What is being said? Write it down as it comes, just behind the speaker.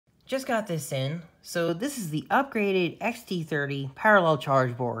just got this in. So this is the upgraded XT30 parallel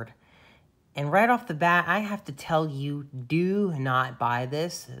charge board. And right off the bat, I have to tell you, do not buy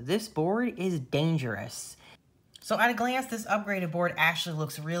this. This board is dangerous. So at a glance, this upgraded board actually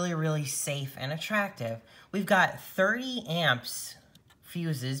looks really, really safe and attractive. We've got 30 amps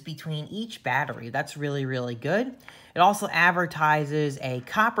fuses between each battery. That's really, really good. It also advertises a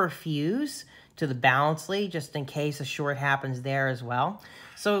copper fuse to the balance lead, just in case a short happens there as well.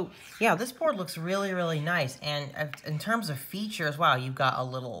 So yeah, this board looks really, really nice. And in terms of features, wow, you've got a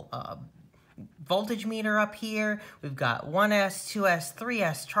little voltage meter up here. We've got 1S, 2S,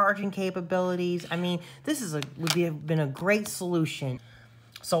 3S charging capabilities. I mean, this is would have been a great solution.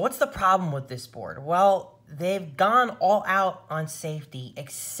 So what's the problem with this board? Well, they've gone all out on safety,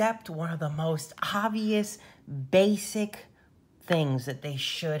 except one of the most obvious, basic things that they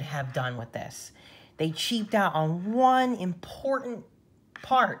should have done with this. They cheaped out on one important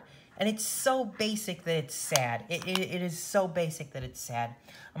part, and it's so basic that it's sad. It is so basic that it's sad.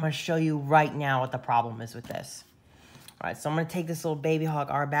 I'm going to show you right now what the problem is with this. All right, so I'm going to take this little Baby Hawk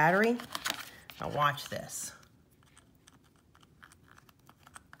R battery. Now watch this.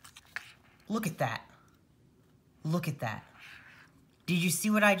 Look at that. Look at that. Did you see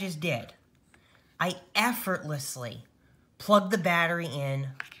what I just did? I effortlessly plugged the battery in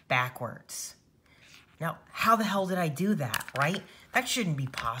backwards. Now, how the hell did I do that, right? That shouldn't be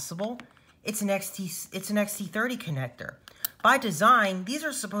possible. It's an XT30 connector. By design, these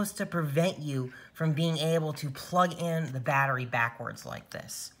are supposed to prevent you from being able to plug in the battery backwards like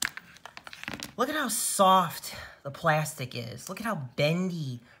this. Look at how soft the plastic is. Look at how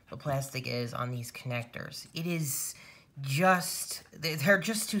bendy the plastic is on these connectors. It is just, they're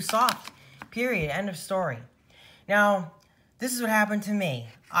just too soft. Period. End of story. Now, this is what happened to me.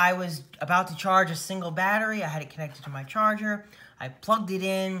 I was about to charge a single battery. I had it connected to my charger. I plugged it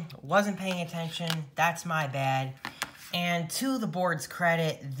in, wasn't paying attention. That's my bad. And to the board's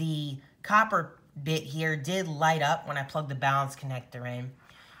credit, the copper bit here did light up when I plugged the balance connector in.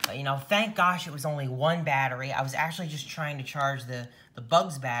 You know, thank gosh it was only one battery. I was actually just trying to charge the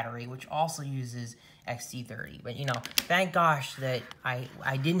Bugs battery, which also uses XT30. But, you know, thank gosh that I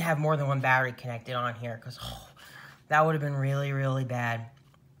didn't have more than one battery connected on here, because that would have been really, really bad.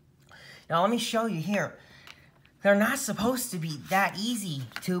 Now, let me show you here. They're not supposed to be that easy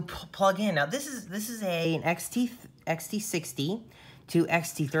to plug in. Now, this is an XT60 to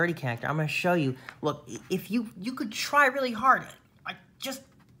XT30 connector. I'm going to show you. Look, if you could try really hard, I just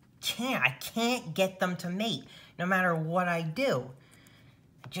can't. I can't get them to mate, no matter what I do.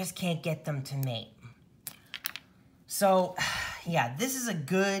 I just can't get them to mate. So, yeah, this is a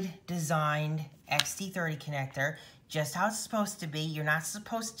good designed XT30 connector, just how it's supposed to be. You're not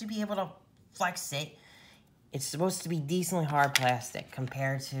supposed to be able to flex it. It's supposed to be decently hard plastic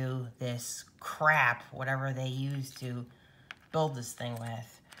compared to this crap, whatever they use to build this thing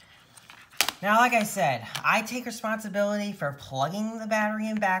with. Now, like I said, I take responsibility for plugging the battery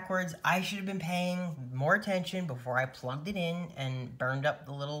in backwards. I should have been paying more attention before I plugged it in and burned up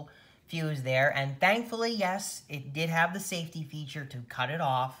the little fuse there. And thankfully, yes, it did have the safety feature to cut it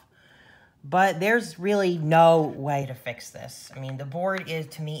off. But there's really no way to fix this. I mean, the board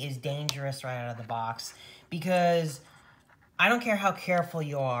to me, is dangerous right out of the box. Because I don't care how careful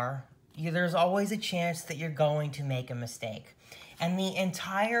you are, there's always a chance that you're going to make a mistake. And the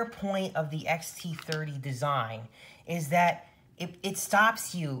entire point of the XT30 design is that it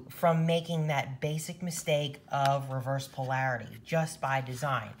stops you from making that basic mistake of reverse polarity just by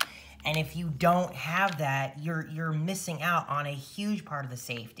design. And if you don't have that, you're missing out on a huge part of the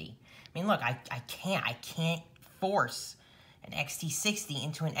safety. I mean, look, I can't force an XT60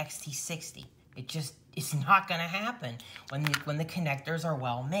 into an XT60. It's not gonna happen when the connectors are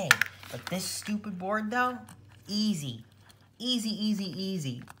well made. But this stupid board though, easy. Easy, easy,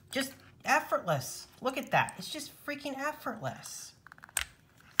 easy. Just effortless. Look at that. It's just freaking effortless.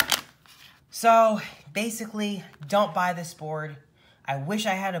 So basically, don't buy this board. I wish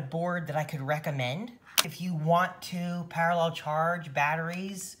I had a board that I could recommend. If you want to parallel charge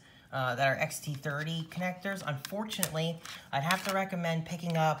batteries that are XT30 connectors, unfortunately, I'd have to recommend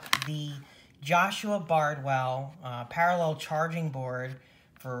picking up the Joshua Bardwell parallel charging board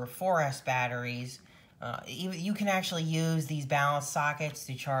for 4S batteries. You can actually use these balance sockets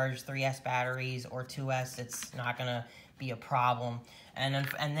to charge 3S batteries or 2S. It's not going to be a problem. And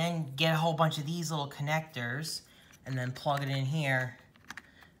then get a whole bunch of these little connectors and then plug it in here.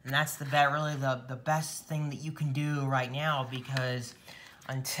 And that's really the best thing that you can do right now, because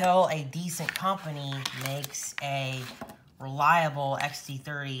until a decent company makes a reliable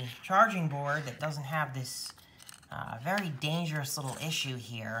XT30 charging board that doesn't have this very dangerous little issue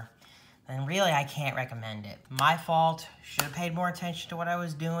here, then really I can't recommend it. My fault. Should have paid more attention to what I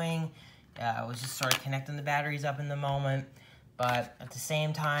was doing. I was just sort of connecting the batteries up in the moment. But at the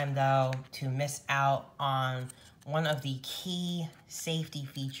same time, though, to miss out on one of the key safety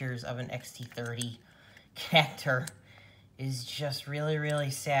features of an XT30 connector is just really,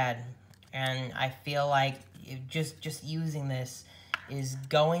 really sad. And I feel like just using this is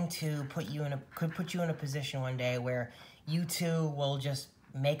going to could put you in a position one day where you too will just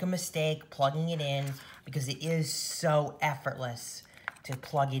make a mistake plugging it in, because it is so effortless to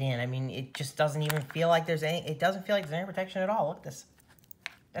plug it in. I mean, it just doesn't even feel like there's any protection at all. Look at this.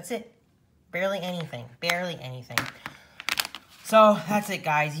 That's it. Barely anything. Barely anything. So, that's it,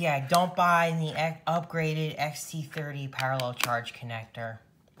 guys. Yeah, don't buy the upgraded XT30 parallel charge connector.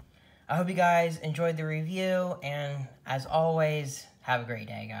 I hope you guys enjoyed the review, and as always, have a great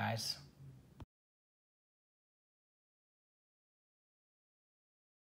day, guys.